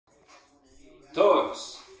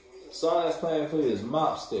song that's playing for you is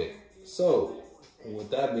Mop Stick. So, with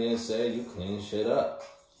that being said, you clean shit up.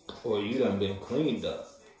 Or you done been cleaned up.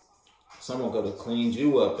 Someone could have cleaned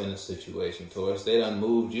you up in a situation, Taurus. They done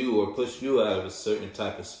moved you or pushed you out of a certain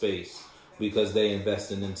type of space because they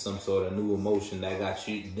invested in some sort of new emotion that got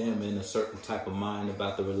them in a certain type of mind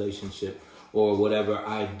about the relationship or whatever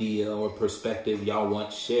idea or perspective y'all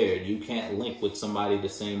once shared. You can't link with somebody the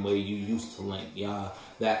same way you used to link. Y'all,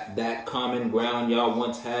 that common ground y'all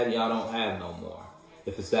once had, y'all don't have no more.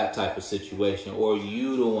 If it's that type of situation, or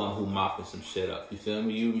you the one who mopping some shit up, you feel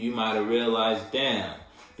me? You might have realized, damn,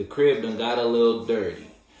 the crib done got a little dirty.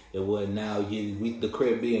 It would now the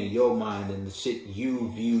crib be in your mind and the shit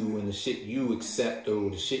you view and the shit you accept or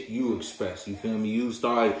the shit you express. You feel me? You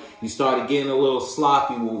started getting a little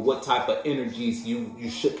sloppy with what type of energies you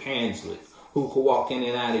shook hands with. Who could walk in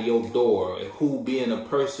and out of your door? Who being a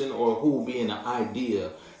person or who being an idea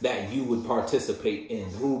that you would participate in?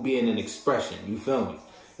 Who being an expression? You feel me?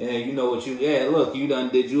 And you know what look, you done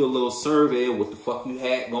did you a little survey of what the fuck you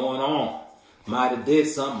had going on. Might have did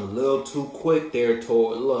something a little too quick there,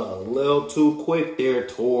 Taurus. A little too quick there,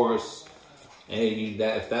 Taurus. And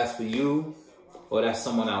if that's for you, or that's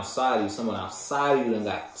someone outside of you done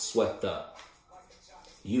got swept up.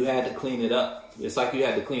 You had to clean it up. It's like you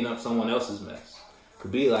had to clean up someone else's mess.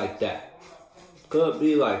 Could be like that. Could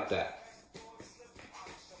be like that.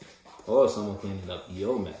 Or someone cleaning up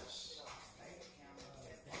your mess.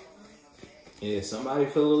 Yeah, somebody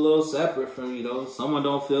feel a little separate from you, though. Someone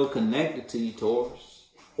don't feel connected to you, Taurus.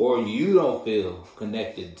 Or you don't feel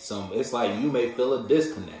connected to some. It's like you may feel a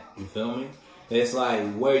disconnect. You feel me? It's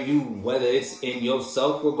like whether it's in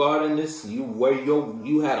yourself regarding this,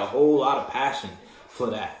 you had a whole lot of passion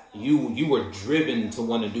for that. You were driven to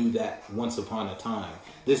want to do that once upon a time.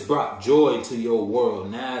 This brought joy to your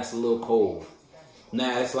world. Now it's a little cold.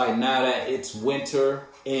 Now it's like now that it's winter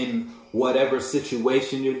in whatever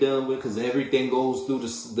situation you're dealing with, because everything goes through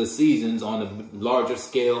the seasons on a larger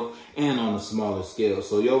scale and on a smaller scale.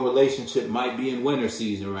 So your relationship might be in winter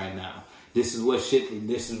season right now. This is what shit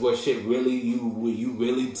really you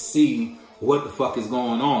really see what the fuck is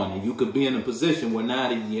going on. And you could be in a position where now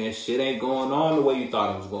shit ain't going on the way you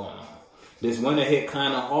thought it was going on. This winter hit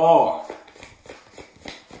kind of hard.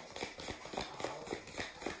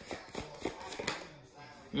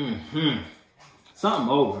 Something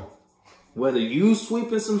over. Whether you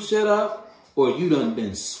sweeping some shit up or you done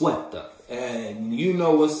been swept up. And you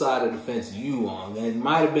know what side of the fence you on. And it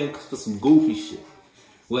might have been for some goofy shit.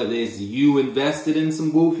 Whether it's you invested in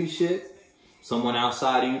some goofy shit. Someone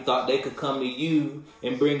outside of you thought they could come to you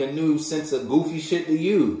and bring a new sense of goofy shit to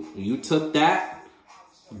you. You took that,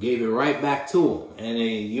 gave it right back to them. And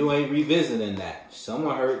then you ain't revisiting that.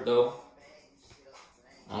 Someone hurt though.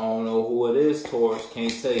 I don't know who it is, Taurus.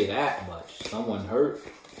 Can't tell you that much. Someone hurt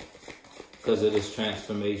because of this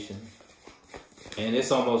transformation. And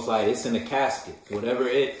it's almost like it's in a casket. Whatever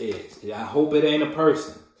it is. I hope it ain't a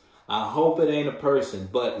person. I hope it ain't a person.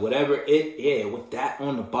 But whatever with that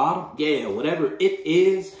on the bottom, whatever it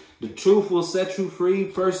is, the truth will set you free.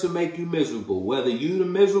 First, to make you miserable. Whether you the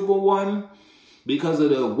miserable one because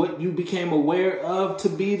of what you became aware of to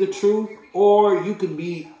be the truth, or you could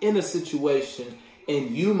be in a situation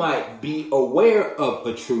and you might be aware of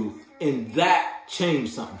a truth and that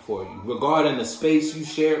changed something for you regarding the space you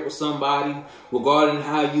shared with somebody, regarding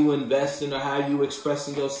how you investing or how you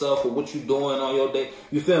expressing yourself or what you doing on your day.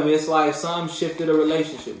 You feel me? It's like something shifted a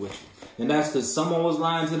relationship with you. And that's because someone was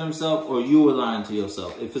lying to themselves or you were lying to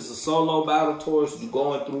yourself. If it's a solo battle, Taurus, you're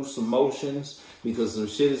going through some motions because some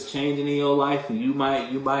shit is changing in your life and you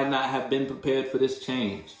might not have been prepared for this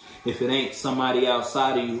change. If it ain't somebody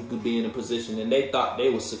outside of you who could be in a position and they thought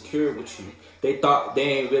they were secure with you. They thought they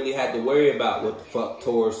ain't really had to worry about what the fuck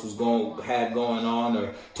Taurus had going on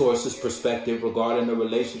or Taurus's perspective regarding the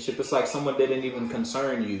relationship. It's like someone didn't even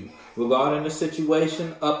concern you regarding the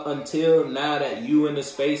situation up until now that you in the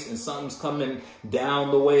space and something's coming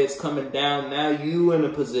down the way it's coming down. Now you in a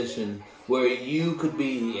position where you could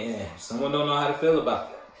be, someone don't know how to feel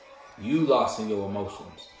about that. You lost in your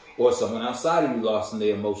emotions. Or someone outside of you lost in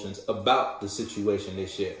their emotions about the situation they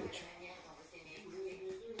shared with you.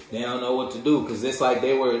 They don't know what to do because it's like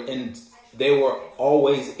they were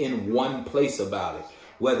always in one place about it.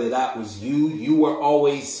 Whether that was you were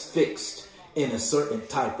always fixed in a certain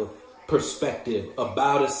type of perspective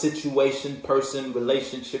about a situation, person,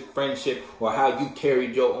 relationship, friendship, or how you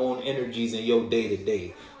carried your own energies in your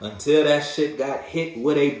day-to-day. Until that shit got hit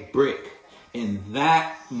with a brick. And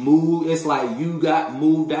that move, it's like you got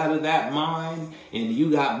moved out of that mind and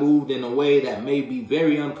you got moved in a way that may be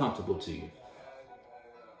very uncomfortable to you.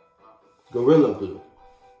 Gorilla glue.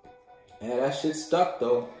 Yeah, that shit stuck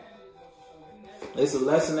though. It's a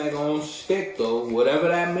lesson that gonna stick though, whatever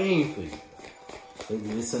that means for you.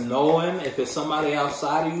 It's a knowing. If it's somebody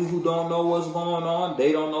outside of you who don't know what's going on,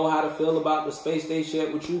 they don't know how to feel about the space they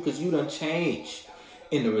shared with you because you done changed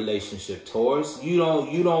in the relationship, Taurus. You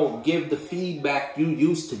don't give the feedback you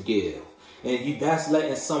used to give. And that's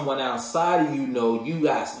letting someone outside of you know you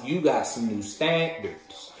got some new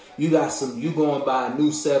standards. You going by a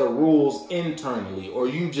new set of rules internally, or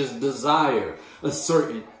you just desire a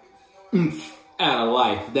certain oomph out of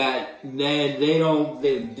life that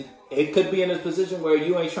it could be in a position where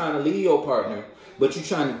you ain't trying to lead your partner, but you're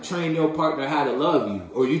trying to train your partner how to love you,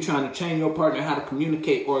 or you're trying to train your partner how to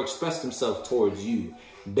communicate or express themselves towards you.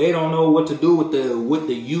 They don't know what to do with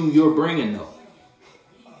the you're bringing though.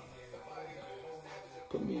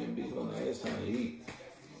 Put me in beat on that. It's time to eat.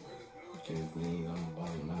 Give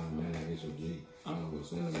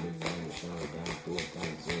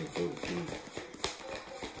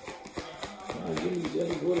me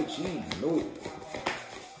jelly water cheese. No.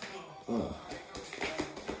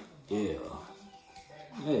 Yeah.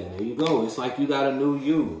 Yeah, there you go. It's like you got a new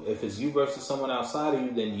you. If it's you versus someone outside of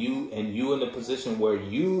you, then you in a position where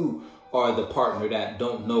you are the partner that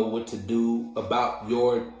don't know what to do about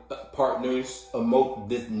your partner's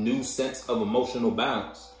this new sense of emotional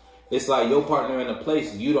balance. It's like your partner in a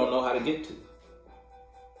place you don't know how to get to.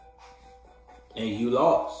 And you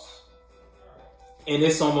lost. And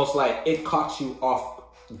it's almost like it caught you off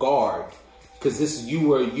guard. Because you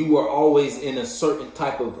were always in a certain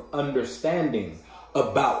type of understanding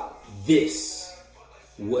about this,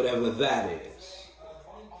 whatever that is.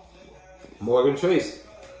 Morgan Tracy.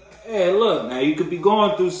 Hey, look, now you could be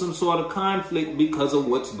going through some sort of conflict because of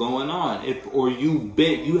what's going on.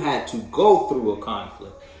 You had to go through a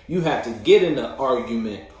conflict. You had to get in an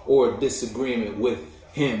argument or disagreement with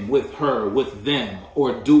him, with her, with them,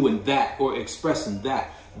 or doing that or expressing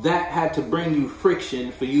that. That had to bring you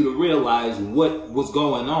friction for you to realize what was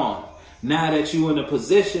going on. Now that you're in a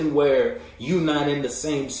position where you're not in the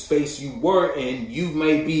same space you were in, you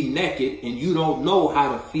may be naked and you don't know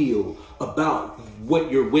how to feel about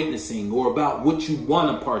what you're witnessing or about what you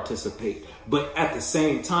want to participate. But at the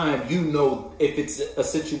same time, you know, if it's a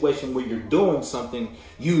situation where you're doing something,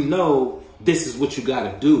 you know this is what you got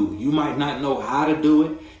to do. You might not know how to do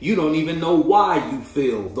it. You don't even know why you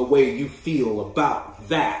feel the way you feel about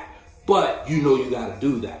that. But you know you got to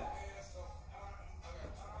do that.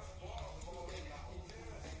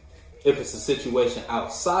 If it's a situation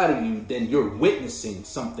outside of you, then you're witnessing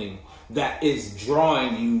something that is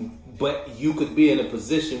drawing you, but you could be in a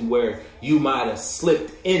position where you might have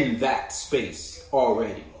slipped in that space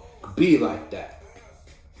already. Could be like that.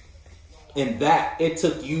 And that it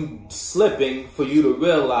took you slipping for you to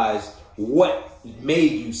realize what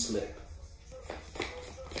made you slip.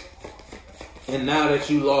 And now that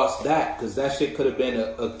you lost that, because that shit could have been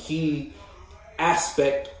a key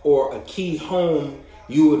aspect or a key home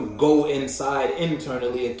you would go inside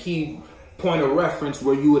internally, a key point of reference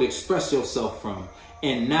where you would express yourself from.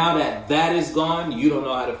 And now that that is gone, you don't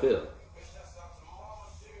know how to feel.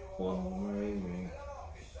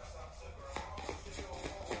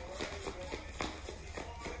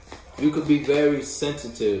 You could be very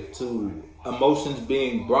sensitive to emotions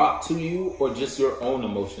being brought to you or just your own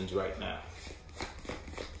emotions right now.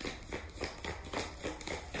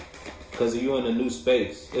 Because you in a new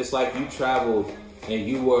space. It's like you traveled and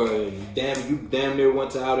you damn near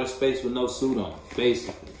went to outer space with no suit on,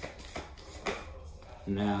 basically.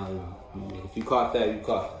 Now, if you caught that, you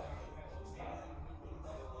caught that.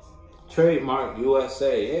 Trademark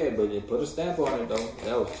USA, yeah, but they put a stamp on it though.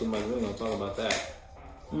 That was too much. We ain't gonna talk about that.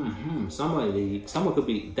 Someone could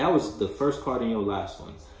be. That was the first card in your last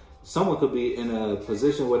one. Someone could be in a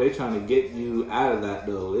position where they're trying to get you out of that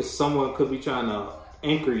though. Someone could be trying to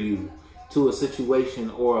anchor you to a situation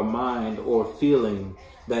or a mind or feeling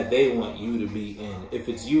that they want you to be in. If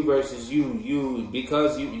it's you versus you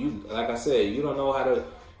because you like I said, you don't know how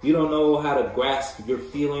to grasp your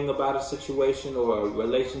feeling about a situation or a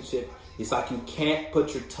relationship. It's like you can't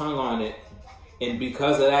put your tongue on it, and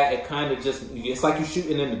because of that, it kind of just, it's like you're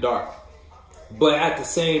shooting in the dark. But at the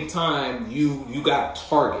same time, you got a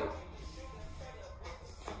target.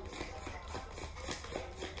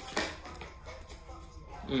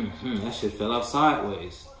 That shit fell out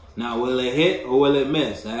sideways. Now, will it hit or will it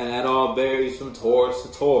miss? That all varies from Taurus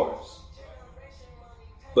to Taurus.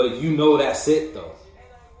 But you know that's it, though.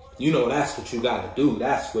 You know that's what you got to do.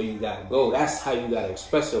 That's where you got to go. That's how you got to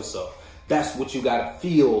express yourself. That's what you got to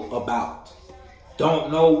feel about.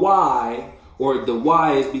 Don't know why, or the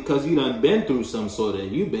why is because you done been through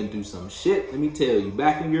you've been through some shit. Let me tell you,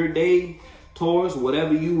 back in your day, Taurus,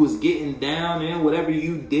 whatever you was getting down in, whatever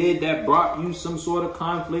you did that brought you some sort of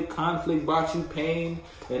conflict brought you pain,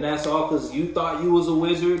 and that's all because you thought you was a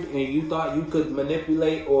wizard and you thought you could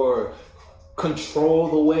manipulate or control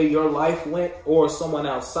the way your life went, or someone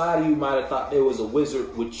outside of you might have thought there was a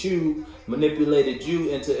wizard with you, manipulated you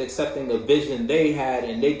into accepting a vision they had,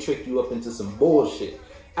 and they tricked you up into some bullshit.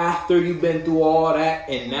 After you've been through all that,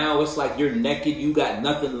 and now it's like you're naked, you got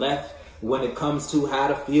nothing left when it comes to how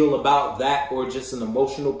to feel about that, or just an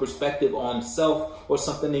emotional perspective on self or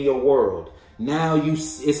something in your world. Now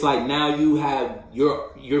it's like now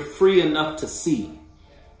you're free enough to see.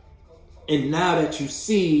 And now that you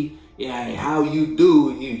see, yeah, how you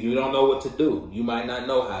do, you don't know what to do. You might not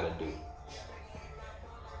know how to do.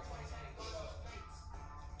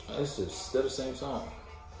 It's just still the same song.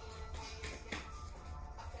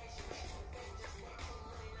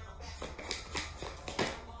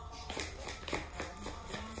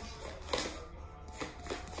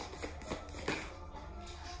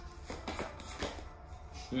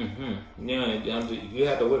 Yeah, you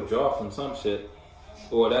have to withdraw from some shit.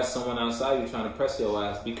 Or that's someone outside you trying to press your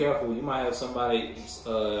ass. Be careful. You might have somebody,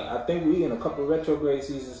 I think we in a couple of retrograde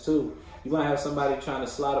seasons too. You might have somebody trying to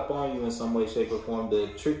slide up on you in some way, shape, or form to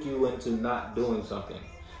trick you into not doing something.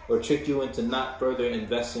 Or trick you into not further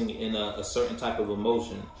investing in a certain type of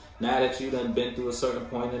emotion. Now that you done been through a certain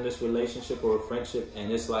point in this relationship or a friendship,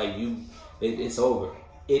 and it's like it's over.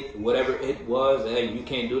 Whatever it was, hey, you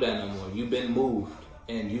can't do that no more. You've been moved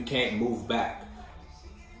and you can't move back.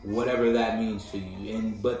 Whatever that means for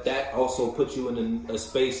you. But that also puts you in a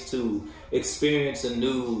space to experience a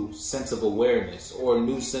new sense of awareness or a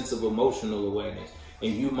new sense of emotional awareness.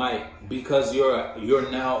 And you might, because you're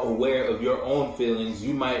now aware of your own feelings,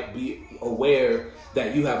 you might be aware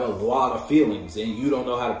that you have a lot of feelings and you don't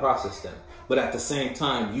know how to process them. But at the same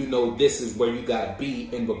time, you know this is where you gotta be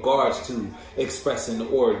in regards to expressing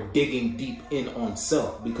or digging deep in on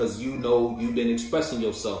self, because you know you've been expressing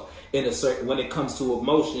yourself in a certain, when it comes to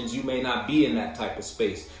emotions, you may not be in that type of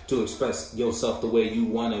space to express yourself the way you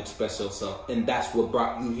want to express yourself. And that's what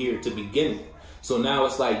brought you here to begin with. So now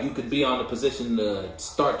it's like you could be on a position to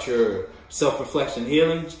start your self-reflection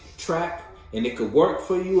healing track, and it could work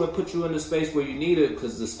for you and put you in the space where you need it,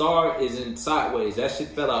 because the star is in sideways. That shit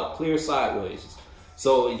fell out clear sideways.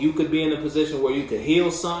 So you could be in a position where you could heal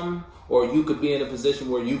something, or you could be in a position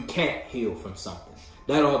where you can't heal from something.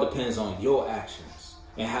 That all depends on your actions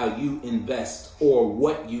and how you invest or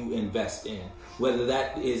what you invest in. Whether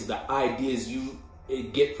that is the ideas you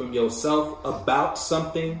get from yourself about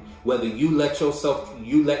something, whether you let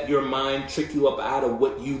your mind trick you up out of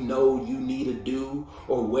what you know you need to do,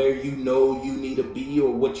 or where you know you need to be,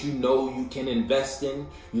 or what you know you can invest in.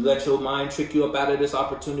 You let your mind trick you up out of this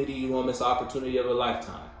opportunity, you won't miss the opportunity of a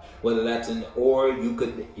lifetime. Whether that's or you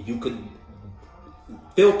could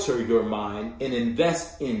filter your mind and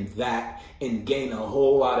invest in that and gain a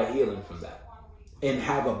whole lot of healing from that and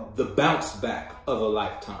have the bounce back of a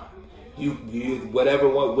lifetime. Whichever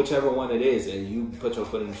one it is, and you put your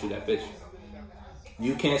foot in and shoot that bitch.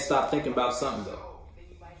 You can't stop thinking about something though.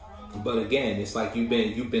 But again, it's like you've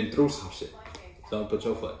been through some shit. Don't put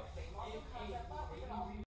your foot.